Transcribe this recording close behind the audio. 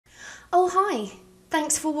Oh hi,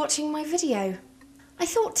 thanks for watching my video. I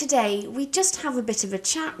thought today we'd just have a bit of a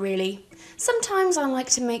chat really. Sometimes I like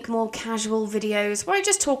to make more casual videos where I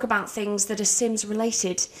just talk about things that are Sims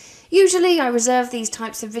related. Usually I reserve these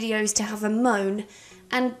types of videos to have a moan,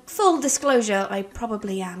 and full disclosure, I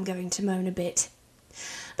probably am going to moan a bit.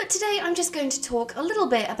 But today I'm just going to talk a little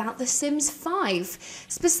bit about The Sims 5,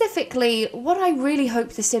 specifically what I really hope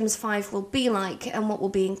The Sims 5 will be like and what will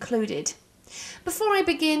be included. Before I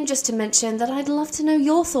begin, just to mention that I'd love to know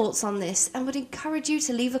your thoughts on this and would encourage you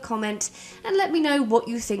to leave a comment and let me know what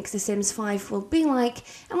you think The Sims 5 will be like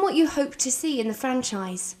and what you hope to see in the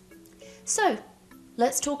franchise. So,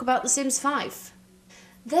 let's talk about The Sims 5.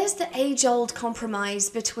 There's the age-old compromise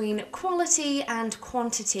between quality and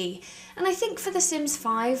quantity, and I think for The Sims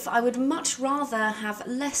 5 I would much rather have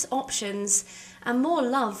less options and more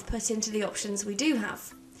love put into the options we do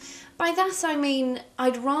have. By that I mean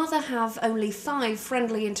I'd rather have only 5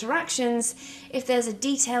 friendly interactions if there's a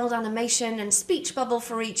detailed animation and speech bubble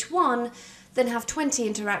for each one than have 20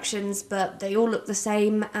 interactions but they all look the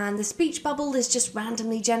same and the speech bubble is just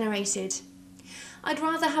randomly generated. I'd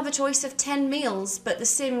rather have a choice of 10 meals but the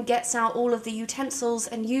sim gets out all of the utensils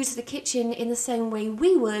and uses the kitchen in the same way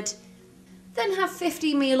we would, than have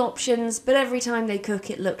 50 meal options but every time they cook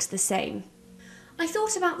it looks the same. I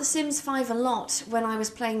thought about The Sims 5 a lot when I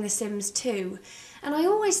was playing The Sims 2, and I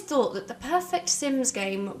always thought that the perfect Sims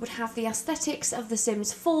game would have the aesthetics of The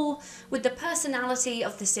Sims 4 with the personality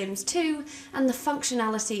of The Sims 2 and the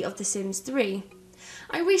functionality of The Sims 3.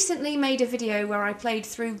 I recently made a video where I played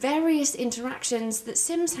through various interactions that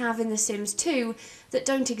Sims have in The Sims 2 that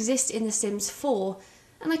don't exist in The Sims 4,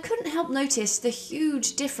 and I couldn't help notice the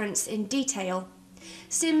huge difference in detail.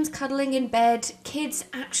 Sims cuddling in bed, kids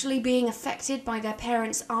actually being affected by their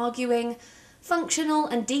parents arguing, functional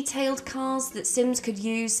and detailed cars that Sims could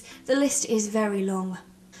use, the list is very long.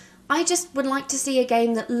 I just would like to see a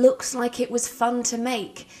game that looks like it was fun to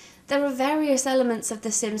make. There are various elements of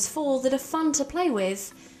The Sims 4 that are fun to play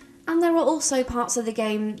with, and there are also parts of the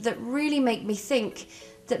game that really make me think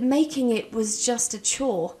that making it was just a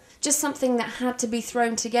chore. Just something that had to be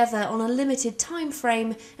thrown together on a limited time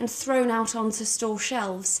frame and thrown out onto store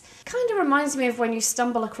shelves. Kinda reminds me of when you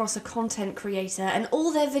stumble across a content creator and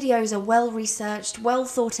all their videos are well researched, well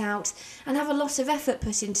thought out, and have a lot of effort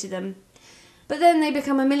put into them. But then they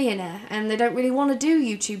become a millionaire and they don't really want to do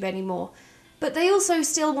YouTube anymore. But they also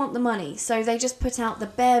still want the money, so they just put out the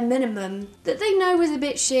bare minimum that they know is a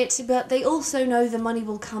bit shit, but they also know the money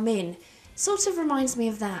will come in. Sort of reminds me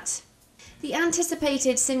of that. The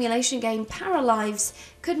anticipated simulation game Paralives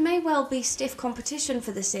may well be stiff competition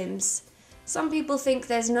for The Sims. Some people think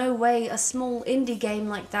there's no way a small indie game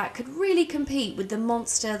like that could really compete with the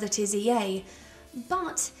monster that is EA.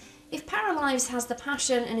 But if Paralives has the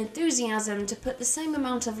passion and enthusiasm to put the same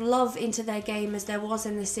amount of love into their game as there was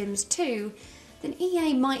in The Sims 2, then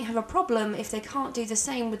EA might have a problem if they can't do the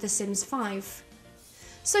same with The Sims 5.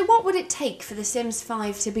 So what would it take for The Sims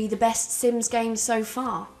 5 to be the best Sims game so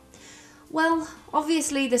far? Well,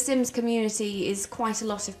 obviously the Sims community is quite a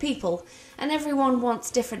lot of people, and everyone wants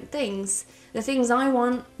different things. The things I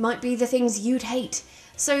want might be the things you'd hate,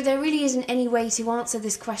 so there really isn't any way to answer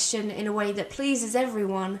this question in a way that pleases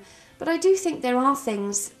everyone, but I do think there are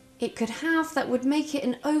things it could have that would make it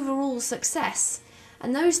an overall success,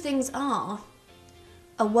 and those things are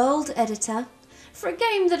a world editor. For a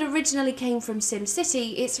game that originally came from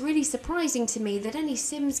SimCity, it's really surprising to me that any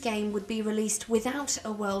Sims game would be released without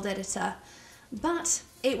a world editor. But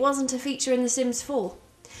it wasn't a feature in The Sims 4.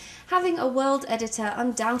 Having a world editor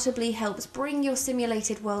undoubtedly helps bring your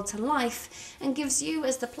simulated world to life and gives you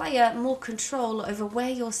as the player more control over where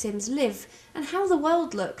your Sims live and how the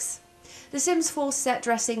world looks. The Sims 4 set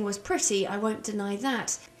dressing was pretty, I won't deny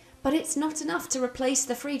that, but it's not enough to replace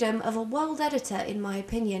the freedom of a world editor in my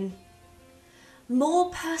opinion. More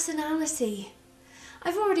personality.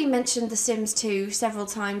 I've already mentioned The Sims 2 several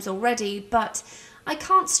times already, but I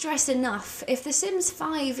can't stress enough, if The Sims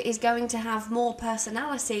 5 is going to have more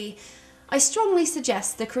personality, I strongly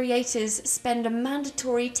suggest the creators spend a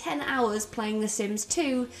mandatory 10 hours playing The Sims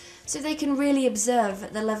 2 so they can really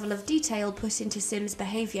observe the level of detail put into Sims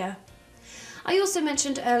behaviour. I also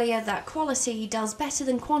mentioned earlier that quality does better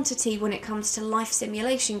than quantity when it comes to life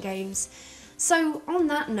simulation games, so on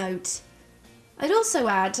that note, I'd also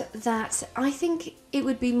add that I think it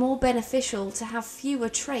would be more beneficial to have fewer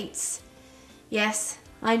traits. Yes,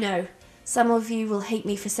 I know, some of you will hate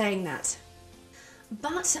me for saying that.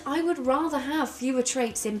 But I would rather have fewer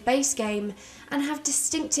traits in base game and have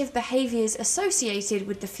distinctive behaviours associated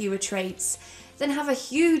with the fewer traits than have a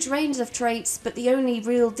huge range of traits but the only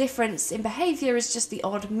real difference in behaviour is just the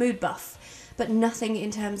odd mood buff. but nothing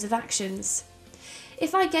in terms of actions.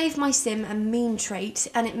 If I gave my sim a mean trait,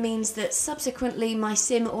 and it means that subsequently my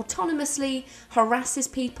sim autonomously harasses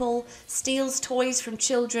people, steals toys from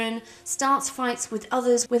children, starts fights with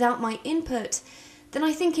others without my input, then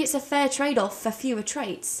I think it's a fair trade-off for fewer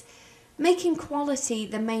traits. Making quality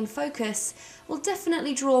the main focus will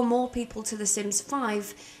definitely draw more people to The Sims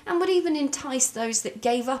 5 and would even entice those that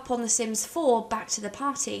gave up on The Sims 4 back to the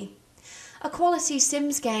party. A quality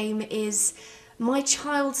Sims game is my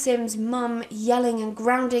child Sim's mum yelling and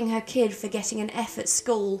grounding her kid for getting an F at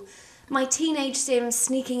school, my teenage Sim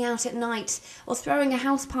sneaking out at night or throwing a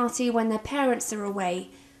house party when their parents are away.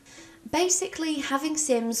 Basically, having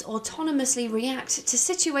Sims autonomously react to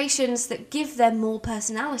situations that give them more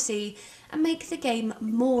personality and make the game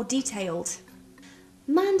more detailed.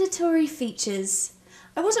 Mandatory features.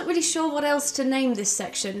 I wasn't really sure what else to name this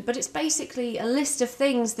section, but it's basically a list of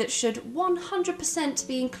things that should 100%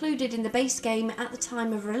 be included in the base game at the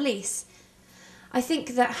time of release. I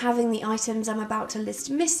think that having the items I'm about to list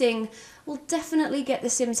missing will definitely get The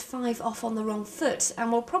Sims 5 off on the wrong foot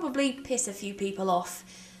and will probably piss a few people off.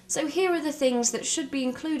 So here are the things that should be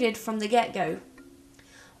included from the get-go.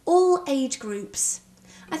 All age groups.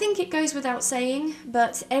 I think it goes without saying,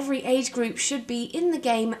 but every age group should be in the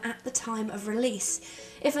game at the time of release.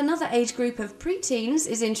 If another age group of preteens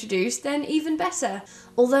is introduced, then even better,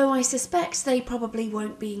 although I suspect they probably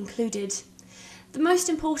won't be included. The most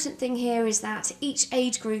important thing here is that each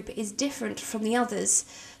age group is different from the others,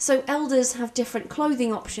 so elders have different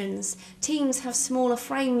clothing options, teens have smaller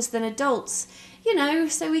frames than adults, you know,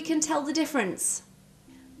 so we can tell the difference.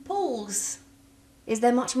 Pools. Is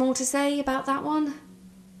there much more to say about that one?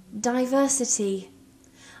 Diversity.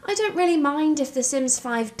 I don't really mind if The Sims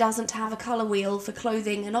 5 doesn't have a colour wheel for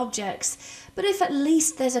clothing and objects, but if at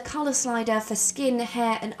least there's a colour slider for skin,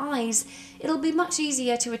 hair and eyes, it'll be much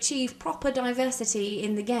easier to achieve proper diversity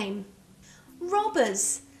in the game.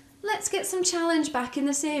 Robbers. Let's get some challenge back in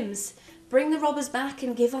The Sims. Bring the robbers back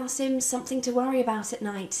and give our Sims something to worry about at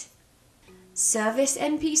night. Service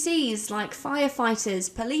NPCs like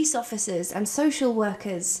firefighters, police officers and social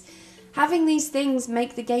workers. Having these things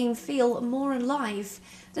make the game feel more alive.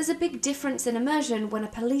 There's a big difference in immersion when a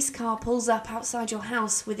police car pulls up outside your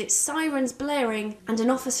house with its sirens blaring and an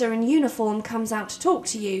officer in uniform comes out to talk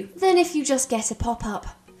to you, than if you just get a pop-up.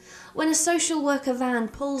 When a social worker van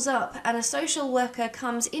pulls up and a social worker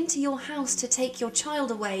comes into your house to take your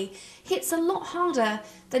child away, hits a lot harder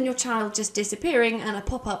than your child just disappearing and a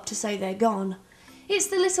pop-up to say they're gone. It's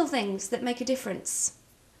the little things that make a difference.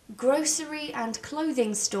 Grocery and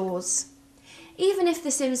clothing stores. Even if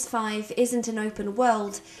The Sims 5 isn't an open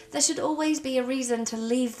world, there should always be a reason to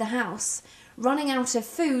leave the house. Running out of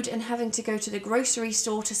food and having to go to the grocery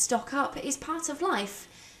store to stock up is part of life,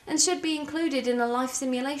 and should be included in a life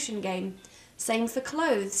simulation game. Same for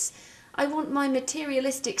clothes. I want my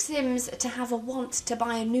materialistic Sims to have a want to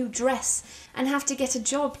buy a new dress and have to get a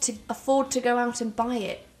job to afford to go out and buy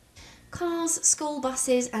it. Cars, school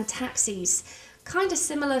buses and taxis. Kinda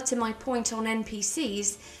similar to my point on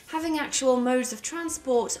NPCs, having actual modes of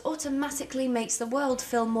transport automatically makes the world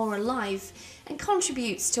feel more alive and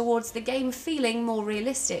contributes towards the game feeling more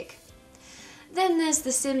realistic. Then there's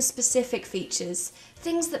the Sims specific features,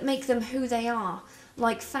 things that make them who they are,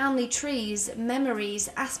 like family trees, memories,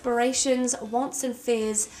 aspirations, wants and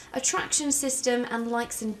fears, attraction system and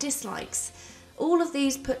likes and dislikes. All of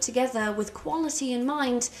these put together with quality in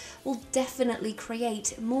mind will definitely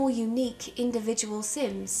create more unique individual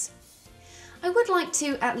Sims. I would like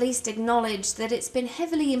to at least acknowledge that it's been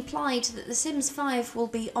heavily implied that The Sims 5 will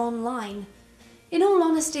be online. In all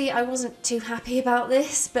honesty, I wasn't too happy about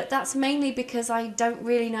this, but that's mainly because I don't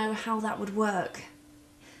really know how that would work.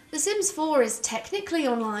 The Sims 4 is technically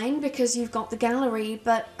online because you've got the gallery,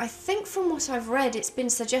 but I think from what I've read it's been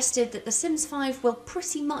suggested that The Sims 5 will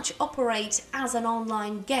pretty much operate as an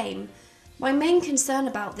online game. My main concern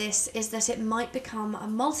about this is that it might become a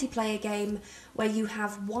multiplayer game where you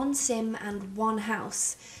have one sim and one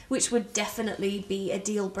house, which would definitely be a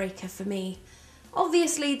deal breaker for me.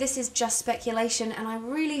 Obviously this is just speculation and I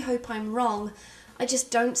really hope I'm wrong. I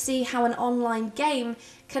just don't see how an online game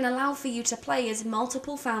can allow for you to play as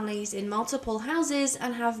multiple families in multiple houses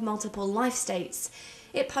and have multiple life states.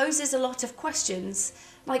 It poses a lot of questions,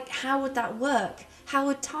 like how would that work? How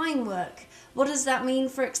would time work? What does that mean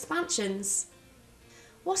for expansions?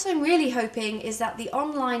 What I'm really hoping is that the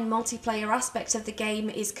online multiplayer aspect of the game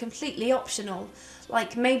is completely optional,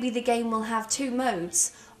 like maybe the game will have two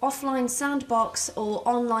modes, offline sandbox or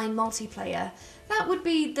online multiplayer. That would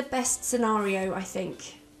be the best scenario, I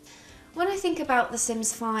think. When I think about The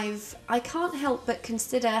Sims 5, I can't help but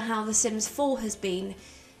consider how The Sims 4 has been.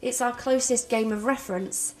 It's our closest game of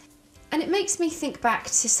reference. And it makes me think back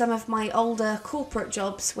to some of my older corporate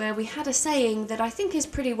jobs where we had a saying that I think is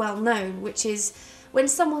pretty well known, which is, when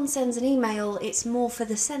someone sends an email, it's more for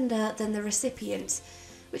the sender than the recipient,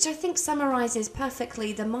 which I think summarises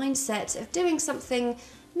perfectly the mindset of doing something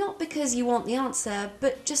not because you want the answer,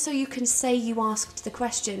 but just so you can say you asked the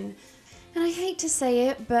question. And I hate to say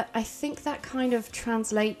it, but I think that kind of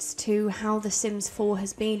translates to how The Sims 4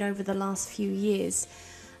 has been over the last few years.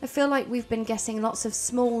 I feel like we've been getting lots of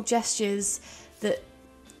small gestures that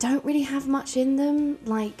don't really have much in them,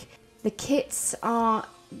 like the kits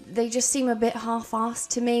they just seem a bit half-assed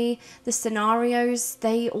to me. The scenarios,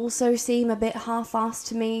 they also seem a bit half-assed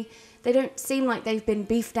to me. They don't seem like they've been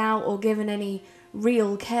beefed out or given any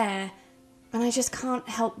real care. And I just can't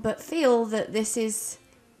help but feel that this is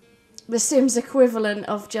The Sims equivalent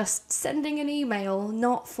of just sending an email,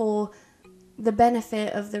 not for the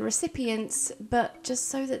benefit of the recipients, but just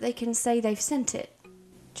so that they can say they've sent it.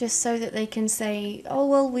 Just so that they can say, oh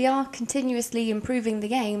well, we are continuously improving the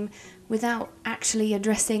game, without actually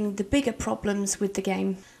addressing the bigger problems with the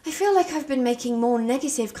game. I feel like I've been making more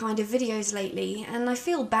negative kind of videos lately, and I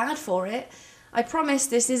feel bad for it. I promise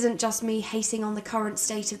this isn't just me hating on the current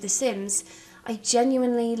state of The Sims. I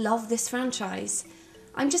genuinely love this franchise.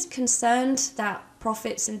 I'm just concerned that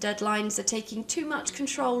profits and deadlines are taking too much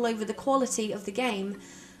control over the quality of the game.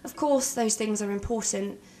 Of course, those things are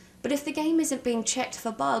important, but if the game isn't being checked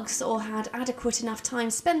for bugs or had adequate enough time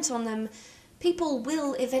spent on them, people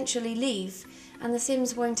will eventually leave, and The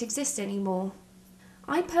Sims won't exist anymore.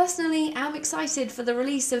 I personally am excited for the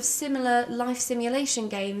release of similar life simulation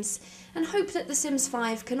games, and hope that The Sims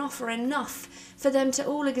 5 can offer enough for them to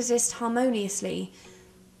all exist harmoniously.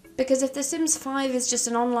 Because if The Sims 5 is just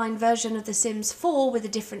an online version of The Sims 4 with a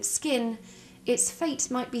different skin, its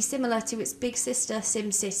fate might be similar to its big sister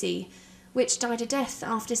SimCity, which died a death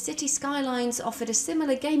after City Skylines offered a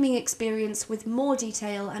similar gaming experience with more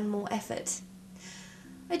detail and more effort.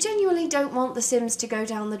 I genuinely don't want The Sims to go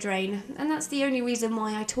down the drain, and that's the only reason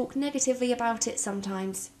why I talk negatively about it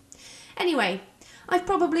sometimes. Anyway, I've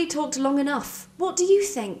probably talked long enough. What do you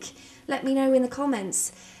think? Let me know in the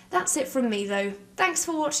comments. That's it from me though. Thanks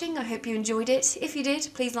for watching, I hope you enjoyed it. If you did,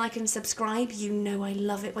 please like and subscribe. You know I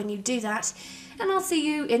love it when you do that. And I'll see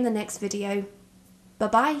you in the next video. Bye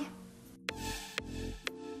bye.